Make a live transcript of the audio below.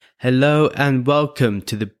Hello and welcome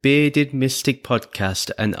to the Bearded Mystic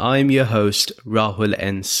Podcast, and I'm your host, Rahul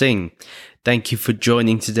N. Singh. Thank you for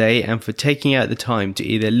joining today and for taking out the time to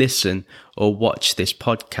either listen or watch this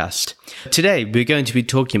podcast. Today, we're going to be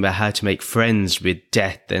talking about how to make friends with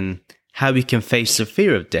death and how we can face the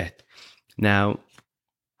fear of death. Now,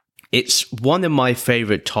 it's one of my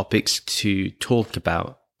favorite topics to talk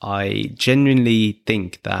about. I genuinely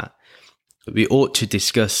think that we ought to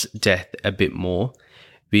discuss death a bit more.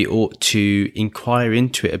 We ought to inquire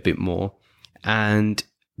into it a bit more, and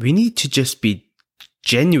we need to just be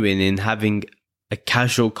genuine in having a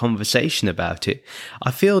casual conversation about it.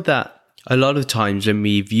 I feel that a lot of times when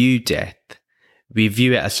we view death, we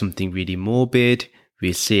view it as something really morbid,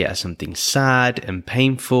 we see it as something sad and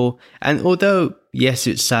painful, and although, yes,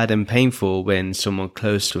 it's sad and painful when someone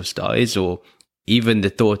close to us dies, or even the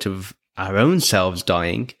thought of our own selves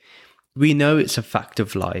dying, we know it's a fact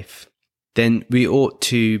of life. Then we ought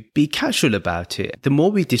to be casual about it. The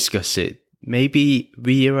more we discuss it, maybe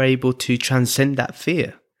we are able to transcend that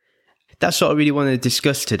fear. That's what I really want to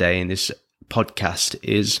discuss today in this podcast,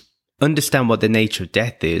 is understand what the nature of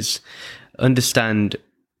death is, understand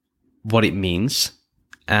what it means,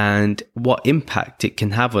 and what impact it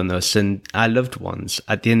can have on us and our loved ones.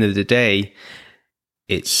 At the end of the day,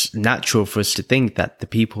 it's natural for us to think that the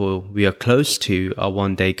people we are close to are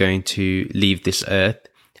one day going to leave this earth,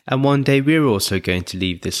 and one day we're also going to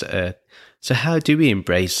leave this earth. So how do we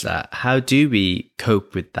embrace that? How do we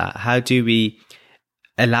cope with that? How do we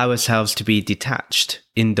allow ourselves to be detached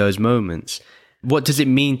in those moments? What does it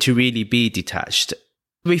mean to really be detached?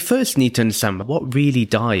 We first need to understand what really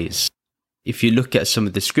dies. If you look at some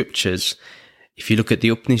of the scriptures, if you look at the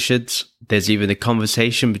Upanishads, there's even a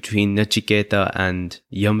conversation between Nachiketa and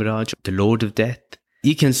Yamraj, the Lord of Death.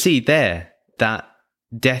 You can see there that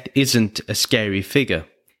death isn't a scary figure.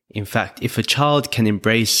 In fact, if a child can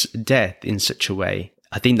embrace death in such a way,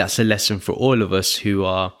 I think that's a lesson for all of us who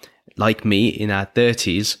are, like me, in our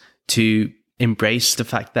 30s, to embrace the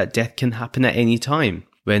fact that death can happen at any time.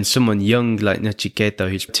 When someone young like Nachiketa,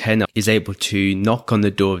 who's 10, is able to knock on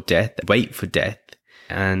the door of death, wait for death,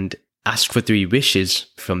 and ask for 3 wishes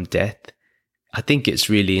from death, I think it's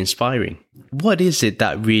really inspiring. What is it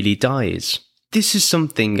that really dies? This is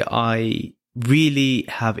something I really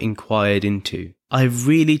have inquired into. I've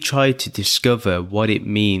really tried to discover what it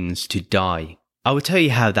means to die. I will tell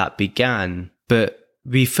you how that began, but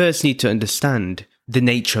we first need to understand the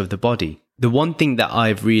nature of the body. The one thing that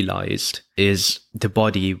I've realized is the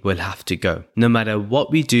body will have to go. No matter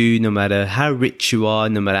what we do, no matter how rich you are,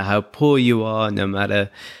 no matter how poor you are, no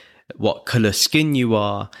matter what color skin you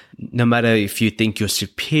are, no matter if you think you're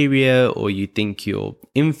superior or you think you're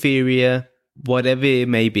inferior, whatever it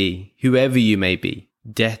may be, whoever you may be,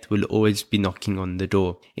 death will always be knocking on the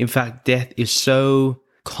door. In fact, death is so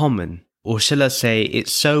common, or shall I say,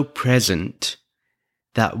 it's so present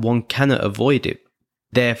that one cannot avoid it.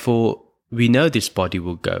 Therefore, we know this body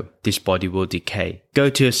will go, this body will decay. Go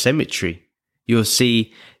to a cemetery, you'll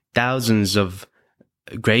see thousands of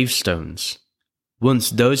gravestones. Once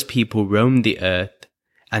those people roamed the earth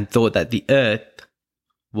and thought that the earth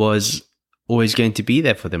was always going to be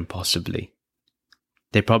there for them, possibly.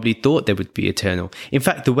 They probably thought they would be eternal. In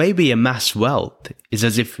fact, the way we amass wealth is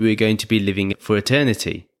as if we were going to be living for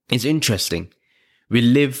eternity. It's interesting. We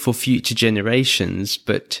live for future generations,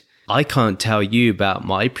 but I can't tell you about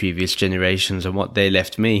my previous generations and what they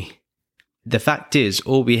left me. The fact is,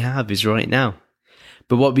 all we have is right now.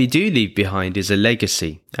 But what we do leave behind is a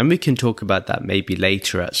legacy, and we can talk about that maybe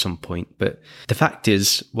later at some point. But the fact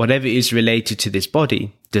is, whatever is related to this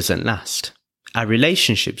body doesn't last. Our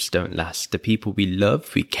relationships don't last. The people we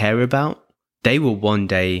love, we care about, they will one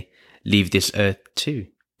day leave this earth too.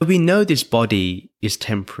 But we know this body is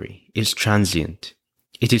temporary, it's transient,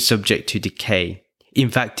 it is subject to decay. In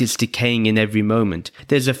fact, it's decaying in every moment.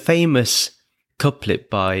 There's a famous couplet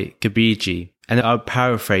by Kabirji, and I'll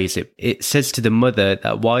paraphrase it. It says to the mother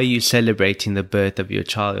that, why are you celebrating the birth of your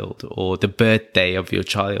child or the birthday of your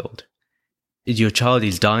child? Your child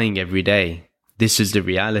is dying every day. This is the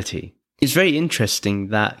reality. It's very interesting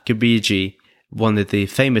that Kabirji, one of the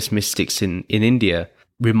famous mystics in India,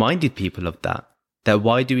 reminded people of that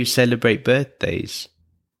why do we celebrate birthdays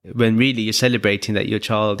when really you're celebrating that your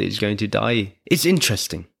child is going to die? It's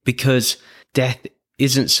interesting because death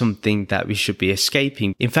isn't something that we should be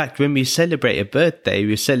escaping. In fact, when we celebrate a birthday,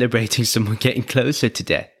 we're celebrating someone getting closer to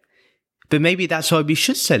death. But maybe that's why we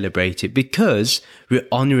should celebrate it, because we're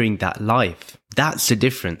honoring that life. That's the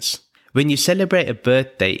difference. When you celebrate a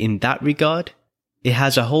birthday in that regard, it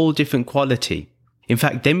has a whole different quality. In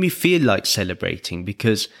fact, then we feel like celebrating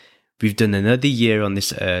because we've done another year on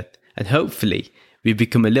this earth, and hopefully We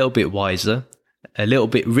become a little bit wiser, a little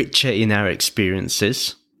bit richer in our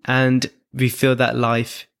experiences, and we feel that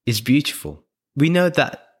life is beautiful. We know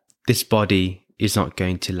that this body is not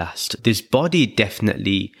going to last. This body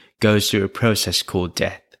definitely goes through a process called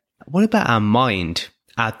death. What about our mind,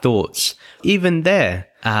 our thoughts? Even there,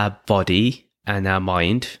 our body and our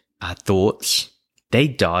mind, our thoughts, they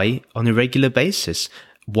die on a regular basis.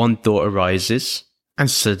 One thought arises and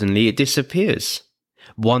suddenly it disappears.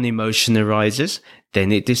 One emotion arises,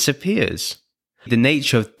 then it disappears. The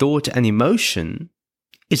nature of thought and emotion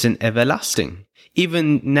isn't everlasting.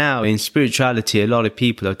 Even now in spirituality, a lot of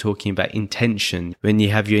people are talking about intention. When you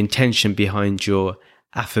have your intention behind your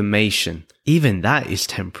affirmation, even that is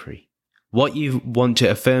temporary. What you want to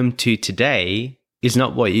affirm to today is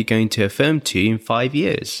not what you're going to affirm to in 5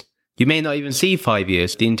 years. You may not even see 5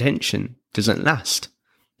 years. The intention doesn't last.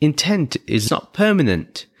 Intent is not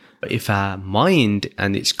permanent. But if our mind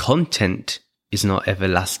and its content is not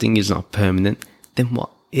everlasting, is not permanent, then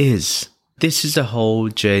what is? This is the whole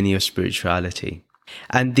journey of spirituality.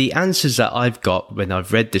 And the answers that I've got when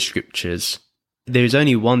I've read the scriptures, there's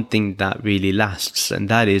only one thing that really lasts, and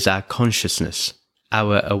that is our consciousness,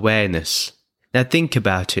 our awareness. Now think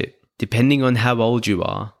about it. Depending on how old you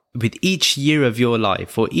are, with each year of your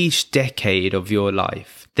life or each decade of your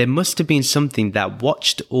life, there must have been something that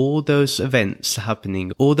watched all those events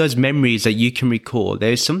happening, all those memories that you can recall.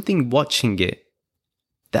 There is something watching it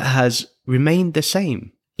that has remained the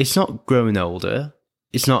same. It's not grown older.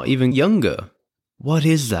 It's not even younger. What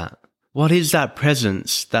is that? What is that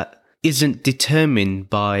presence that isn't determined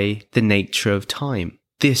by the nature of time?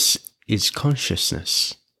 This is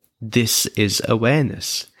consciousness. This is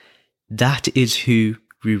awareness. That is who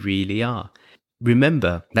we really are.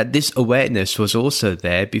 Remember that this awareness was also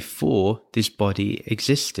there before this body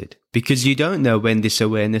existed, because you don't know when this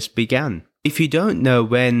awareness began. If you don't know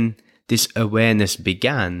when this awareness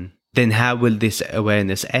began, then how will this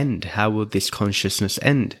awareness end? How will this consciousness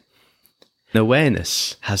end?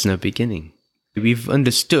 Awareness has no beginning. We've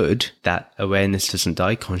understood that awareness doesn't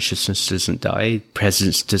die, consciousness doesn't die,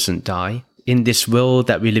 presence doesn't die. In this world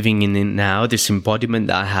that we're living in now, this embodiment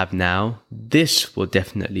that I have now, this will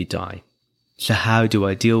definitely die. So how do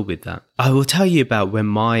I deal with that? I will tell you about when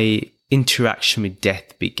my interaction with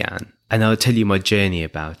death began, and I'll tell you my journey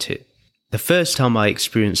about it. The first time I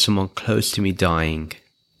experienced someone close to me dying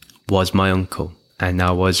was my uncle, and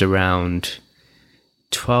I was around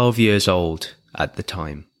 12 years old at the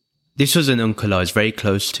time. This was an uncle I was very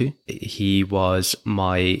close to. He was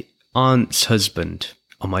my aunt's husband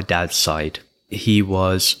on my dad's side. He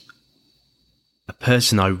was a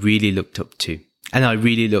person I really looked up to, and I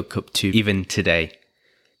really look up to even today.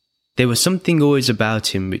 There was something always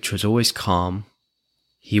about him which was always calm.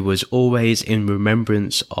 He was always in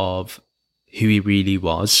remembrance of who he really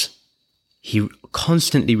was. He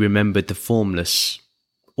constantly remembered the formless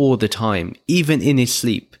all the time. Even in his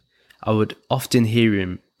sleep, I would often hear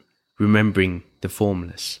him remembering the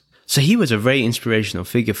formless. So he was a very inspirational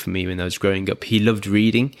figure for me when I was growing up. He loved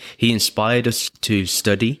reading. He inspired us to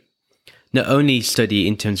study. Not only study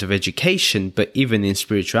in terms of education, but even in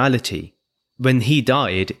spirituality. When he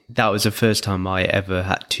died, that was the first time I ever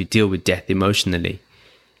had to deal with death emotionally.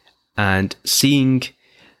 And seeing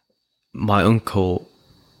my uncle,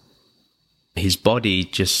 his body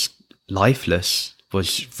just lifeless,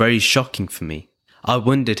 was very shocking for me. I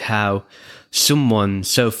wondered how someone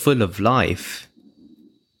so full of life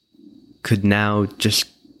could now just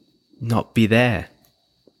not be there.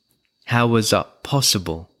 How was that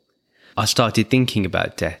possible? I started thinking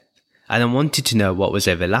about death, and I wanted to know what was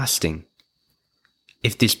everlasting.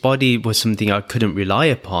 If this body was something I couldn't rely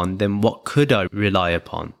upon, then what could I rely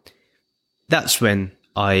upon? That's when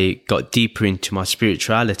I got deeper into my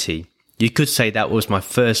spirituality. You could say that was my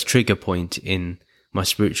first trigger point in my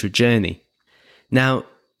spiritual journey. Now,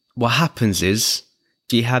 what happens is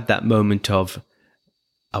you have that moment of,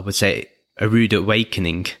 I would say, a rude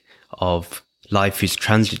awakening of life is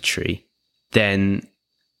transitory. Then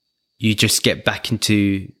you just get back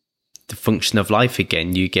into the function of life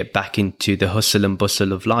again. You get back into the hustle and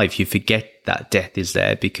bustle of life. You forget that death is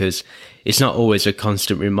there because it's not always a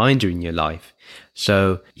constant reminder in your life.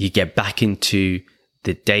 So you get back into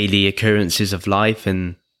the daily occurrences of life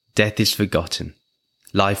and death is forgotten.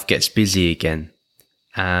 Life gets busy again.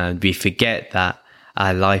 And we forget that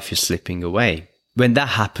our life is slipping away. When that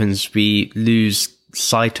happens, we lose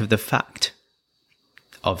sight of the fact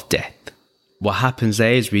of death. What happens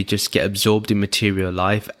there is we just get absorbed in material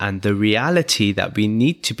life, and the reality that we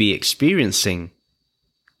need to be experiencing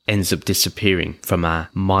ends up disappearing from our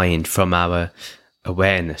mind, from our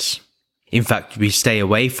awareness. In fact, we stay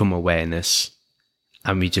away from awareness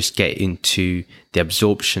and we just get into the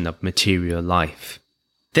absorption of material life.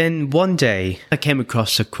 Then one day I came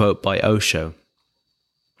across a quote by Osho.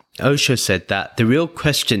 Osho said that the real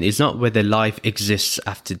question is not whether life exists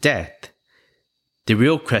after death. The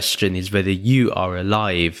real question is whether you are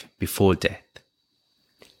alive before death.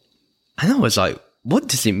 And I was like, what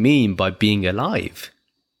does it mean by being alive?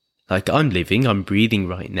 Like, I'm living, I'm breathing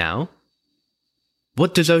right now.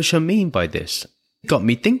 What does Osho mean by this? It got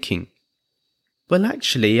me thinking. Well,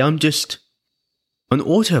 actually, I'm just on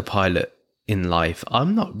autopilot in life.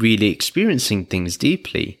 I'm not really experiencing things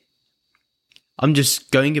deeply. I'm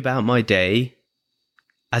just going about my day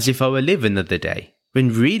as if I were live another day. When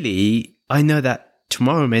really, I know that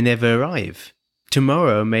tomorrow may never arrive.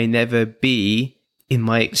 Tomorrow may never be in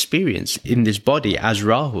my experience in this body as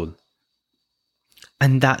Rahul.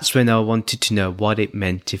 And that's when I wanted to know what it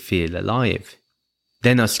meant to feel alive.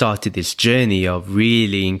 Then I started this journey of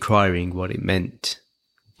really inquiring what it meant.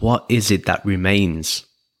 What is it that remains?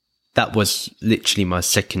 That was literally my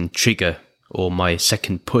second trigger, or my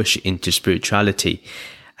second push into spirituality.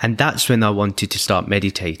 And that's when I wanted to start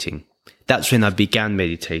meditating. That's when I began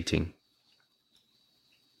meditating.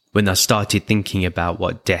 When I started thinking about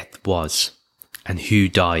what death was, and who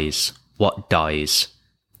dies, what dies.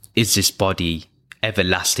 Is this body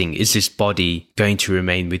everlasting? Is this body going to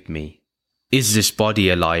remain with me? Is this body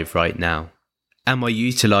alive right now? Am I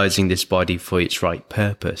utilizing this body for its right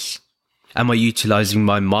purpose? Am I utilizing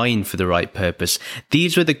my mind for the right purpose?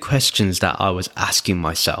 These were the questions that I was asking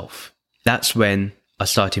myself. That's when I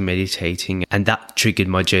started meditating, and that triggered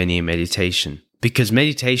my journey in meditation. Because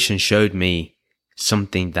meditation showed me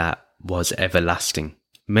something that was everlasting.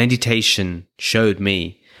 Meditation showed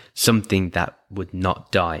me something that would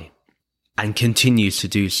not die, and continues to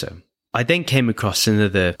do so. I then came across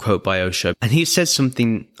another quote by Osho, and he says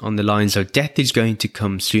something on the lines of, death is going to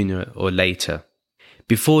come sooner or later.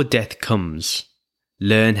 Before death comes,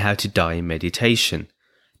 learn how to die in meditation.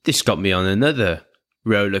 This got me on another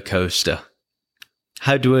roller coaster.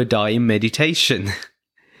 How do I die in meditation?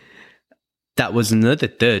 That was another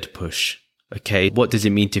third push. Okay, what does it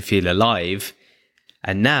mean to feel alive?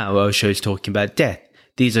 And now Osho is talking about death.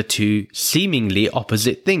 These are two seemingly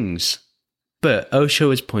opposite things. But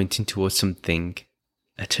Osho is pointing towards something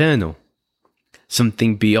eternal.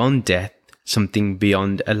 Something beyond death, something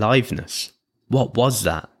beyond aliveness. What was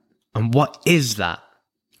that? And what is that?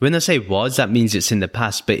 When I say was, that means it's in the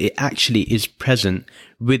past, but it actually is present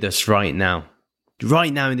with us right now.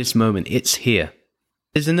 Right now in this moment, it's here.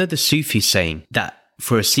 There's another Sufi saying that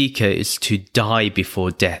for a seeker is to die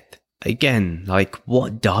before death. Again, like,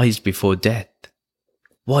 what dies before death?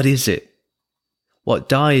 What is it? What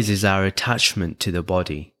dies is our attachment to the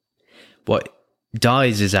body. What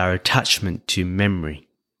dies is our attachment to memory.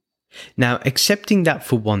 Now, accepting that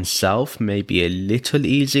for oneself may be a little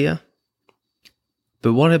easier,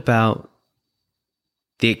 but what about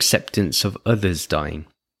the acceptance of others dying?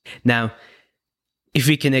 Now, if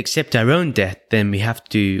we can accept our own death, then we have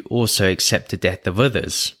to also accept the death of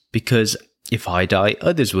others, because if I die,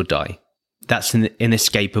 others will die. That's an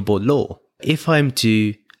inescapable law. If I'm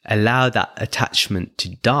to allow that attachment to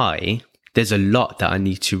die, there's a lot that I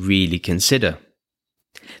need to really consider.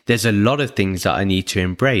 There's a lot of things that I need to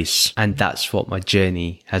embrace, and that's what my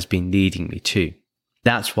journey has been leading me to.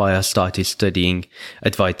 That's why I started studying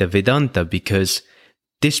Advaita Vedanta, because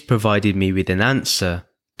this provided me with an answer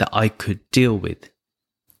that I could deal with,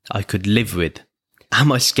 I could live with.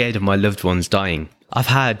 Am I scared of my loved ones dying? I've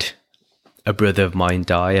had a brother of mine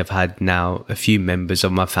die. I've had now a few members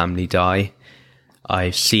of my family die.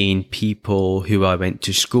 I've seen people who I went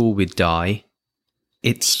to school with die.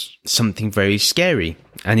 It's something very scary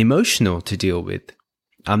and emotional to deal with.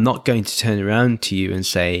 I'm not going to turn around to you and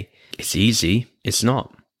say, it's easy. It's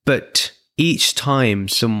not. But each time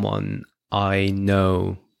someone I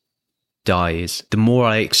know dies, the more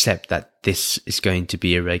I accept that this is going to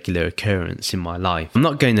be a regular occurrence in my life. I'm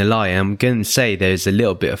not going to lie. I'm going to say there's a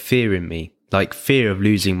little bit of fear in me, like fear of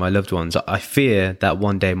losing my loved ones. I fear that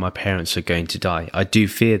one day my parents are going to die. I do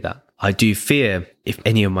fear that. I do fear if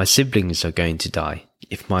any of my siblings are going to die,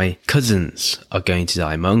 if my cousins are going to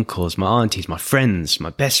die, my uncles, my aunties, my friends,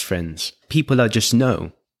 my best friends, people I just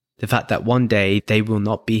know. The fact that one day they will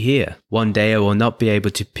not be here. One day I will not be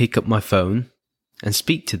able to pick up my phone and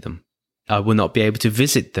speak to them. I will not be able to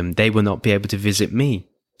visit them. They will not be able to visit me.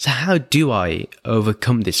 So how do I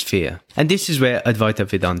overcome this fear? And this is where Advaita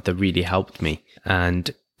Vedanta really helped me. And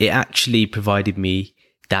it actually provided me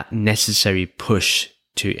that necessary push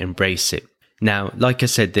to embrace it. Now, like I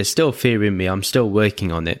said, there's still fear in me. I'm still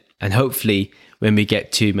working on it. And hopefully when we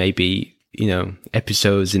get to maybe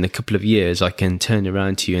episodes in a couple of years, I can turn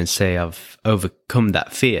around to you and say I've overcome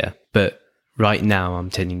that fear. But right now, I'm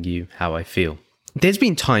telling you how I feel. There's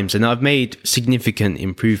been times, and I've made significant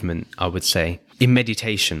improvement, I would say, in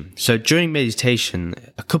meditation. So during meditation,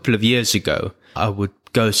 a couple of years ago, I would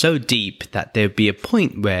go so deep that there'd be a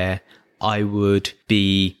point where I would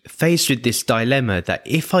be faced with this dilemma that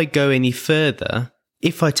if I go any further,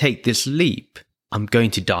 if I take this leap, I'm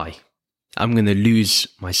going to die. I'm going to lose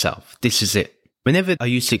myself. This is it. Whenever I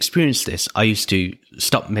used to experience this, I used to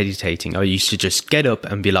stop meditating. I used to just get up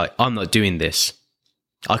and be like, I'm not doing this.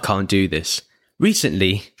 I can't do this.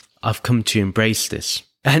 Recently, I've come to embrace this.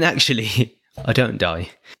 And actually, I don't die.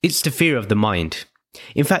 It's the fear of the mind.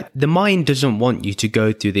 In fact, the mind doesn't want you to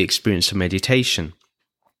go through the experience of meditation.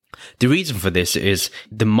 The reason for this is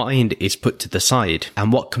the mind is put to the side,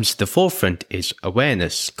 and what comes to the forefront is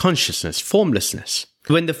awareness, consciousness, formlessness.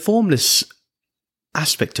 When the formless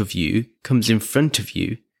aspect of you comes in front of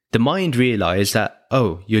you, the mind realizes that,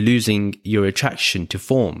 oh, you're losing your attraction to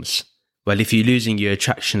forms. Well, if you're losing your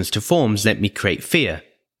attractions to forms, let me create fear.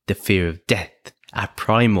 The fear of death, our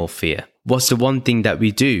primal fear. What's the one thing that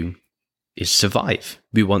we do? Is survive.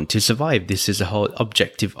 We want to survive. This is the whole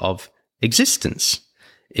objective of existence,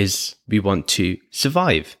 is we want to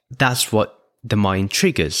survive. That's what the mind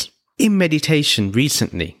triggers. In meditation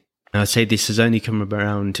recently, and I'll say this has only come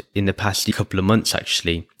around in the past couple of months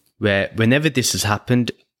actually, where whenever this has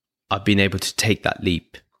happened, I've been able to take that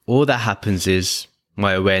leap. All that happens is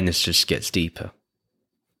my awareness just gets deeper.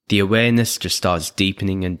 The awareness just starts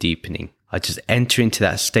deepening and deepening. I just enter into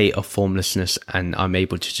that state of formlessness and I'm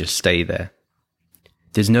able to just stay there.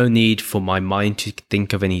 There's no need for my mind to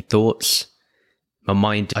think of any thoughts. My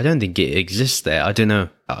mind, I don't think it exists there. I don't know.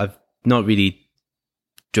 I've not really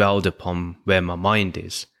dwelled upon where my mind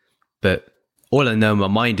is. But all I know, my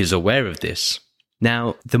mind is aware of this.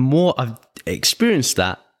 Now, the more I've experienced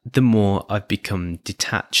that, the more I've become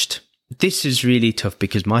detached. This is really tough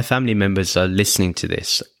because my family members are listening to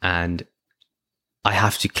this and I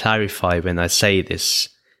have to clarify when I say this,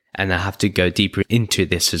 and I have to go deeper into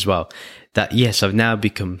this as well, that yes, I've now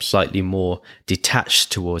become slightly more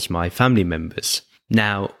detached towards my family members.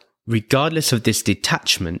 Now, regardless of this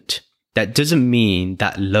detachment, that doesn't mean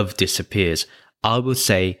that love disappears. I will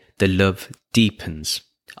say the love deepens.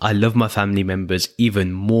 I love my family members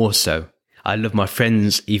even more so. I love my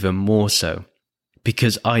friends even more so.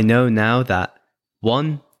 Because I know now that,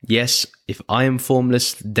 one, yes, if I am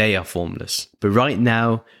formless, they are formless. But right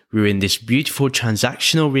now, we're in this beautiful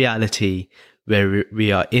transactional reality where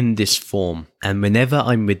we are in this form. And whenever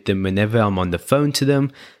I'm with them, whenever I'm on the phone to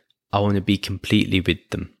them, I want to be completely with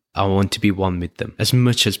them. I want to be one with them as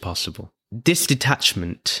much as possible. This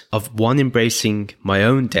detachment of one embracing my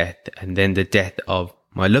own death and then the death of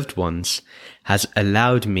my loved ones has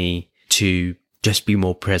allowed me to just be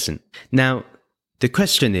more present. Now, the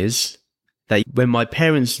question is that when my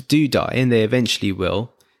parents do die, and they eventually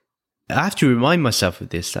will, I have to remind myself of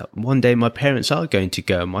this, that one day my parents are going to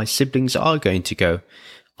go, my siblings are going to go,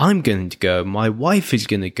 I'm going to go, my wife is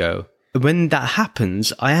going to go. When that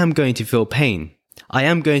happens, I am going to feel pain. I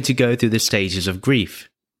am going to go through the stages of grief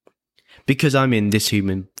because I'm in this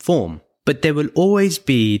human form. But there will always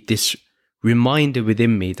be this reminder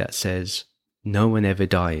within me that says, no one ever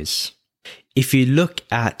dies. If you look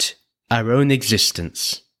at our own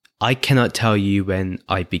existence, I cannot tell you when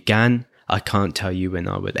I began. I can't tell you when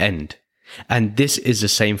I will end. And this is the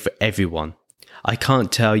same for everyone. I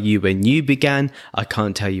can't tell you when you began. I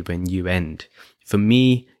can't tell you when you end. For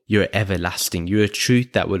me, you're everlasting. You're a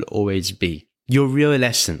truth that will always be. Your real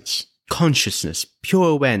essence, consciousness, pure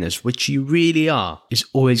awareness, which you really are, is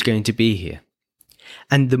always going to be here.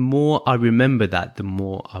 And the more I remember that, the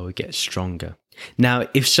more I will get stronger. Now,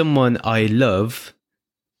 if someone I love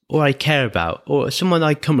or I care about or someone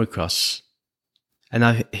I come across and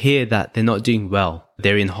I hear that they're not doing well,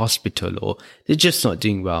 they're in hospital or they're just not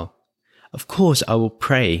doing well, of course I will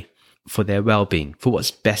pray for their well-being, for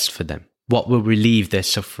what's best for them, what will relieve their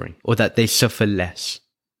suffering or that they suffer less.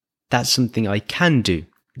 That's something I can do.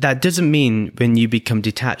 That doesn't mean when you become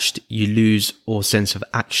detached, you lose all sense of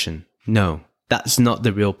action. No, that's not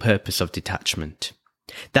the real purpose of detachment.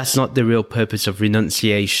 That's not the real purpose of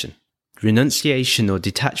renunciation. Renunciation or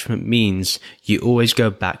detachment means you always go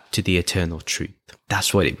back to the eternal truth.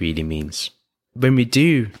 That's what it really means. When we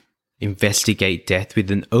do investigate death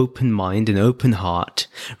with an open mind, an open heart,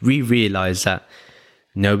 we realize that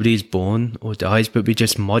nobody is born or dies, but we're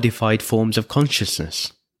just modified forms of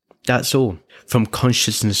consciousness. That's all. From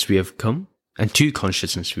consciousness we have come, and to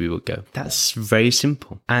consciousness we will go. That's very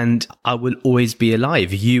simple. And I will always be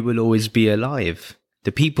alive. You will always be alive.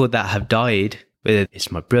 The people that have died, whether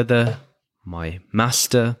it's my brother, my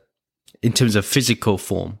master, in terms of physical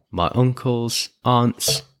form, my uncles,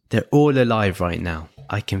 aunts, they're all alive right now.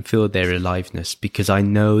 I can feel their aliveness because I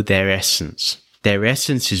know their essence. Their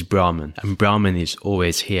essence is Brahman, and Brahman is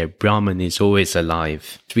always here. Brahman is always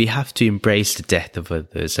alive. We have to embrace the death of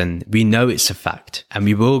others, and we know it's a fact. And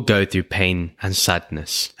we will go through pain and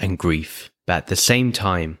sadness and grief. But at the same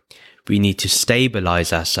time, we need to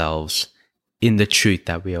stabilize ourselves in the truth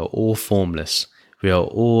that we are all formless. We are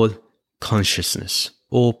all consciousness,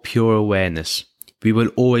 all pure awareness. We will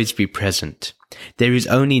always be present. There is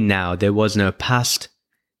only now. There was no past.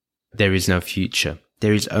 There is no future.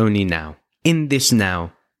 There is only now. In this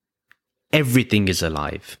now, everything is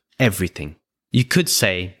alive. Everything. You could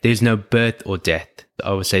say there's no birth or death.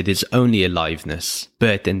 I would say there's only aliveness.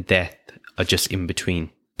 Birth and death are just in between.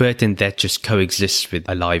 Birth and death just coexist with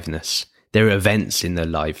aliveness. There are events in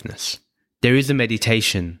aliveness. There is a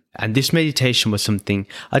meditation, and this meditation was something,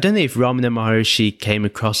 I don't know if Ramana Maharshi came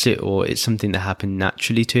across it or it's something that happened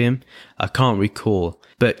naturally to him. I can't recall,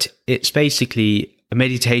 but it's basically a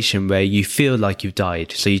meditation where you feel like you've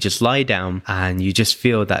died. So you just lie down and you just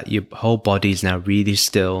feel that your whole body is now really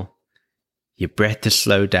still. Your breath is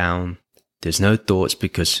slowed down. There's no thoughts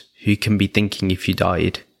because who can be thinking if you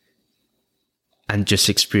died? And just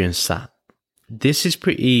experience that. This is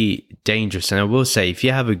pretty dangerous. And I will say, if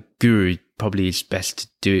you have a guru, probably it's best to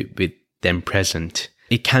do it with them present.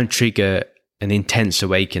 It can trigger an intense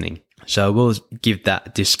awakening. So I will give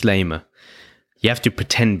that disclaimer. You have to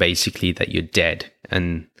pretend basically that you're dead.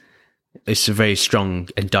 And it's a very strong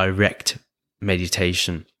and direct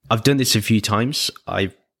meditation. I've done this a few times.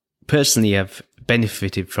 I personally have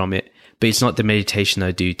benefited from it, but it's not the meditation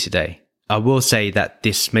I do today. I will say that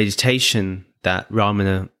this meditation that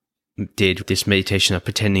Ramana did, this meditation of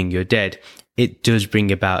pretending you're dead, it does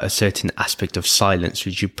bring about a certain aspect of silence,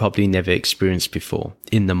 which you probably never experienced before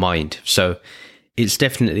in the mind. So it's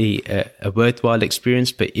definitely a worthwhile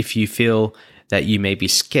experience. But if you feel that you may be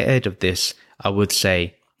scared of this, I would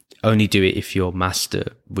say only do it if your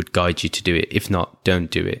master would guide you to do it. If not,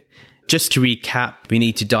 don't do it. Just to recap, we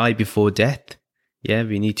need to die before death. Yeah,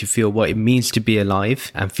 we need to feel what it means to be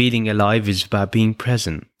alive. And feeling alive is about being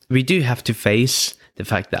present. We do have to face the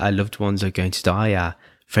fact that our loved ones are going to die, our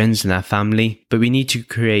friends and our family, but we need to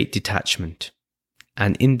create detachment.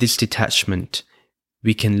 And in this detachment,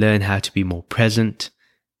 we can learn how to be more present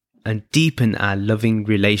and deepen our loving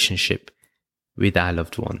relationship with our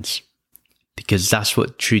loved ones. Because that's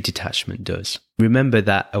what true detachment does. Remember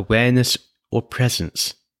that awareness or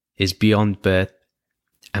presence is beyond birth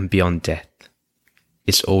and beyond death.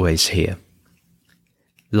 It's always here.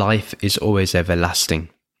 Life is always everlasting.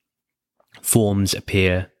 Forms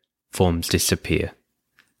appear, forms disappear.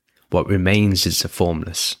 What remains is the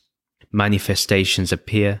formless. Manifestations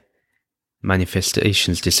appear,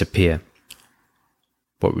 manifestations disappear.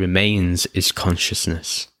 What remains is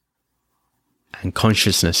consciousness. And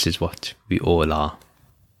consciousness is what we all are.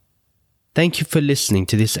 Thank you for listening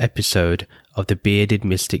to this episode of the Bearded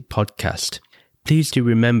Mystic Podcast. Please do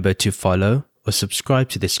remember to follow or subscribe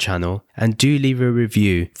to this channel and do leave a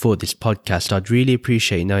review for this podcast. I'd really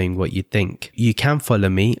appreciate knowing what you think. You can follow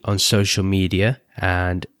me on social media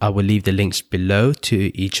and I will leave the links below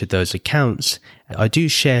to each of those accounts. I do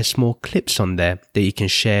share small clips on there that you can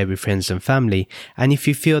share with friends and family. And if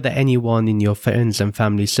you feel that anyone in your friends and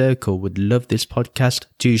family circle would love this podcast,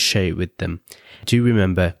 do share it with them. Do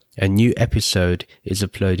remember, a new episode is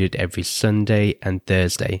uploaded every Sunday and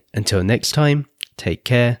Thursday. Until next time, take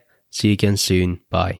care. See you again soon. Bye.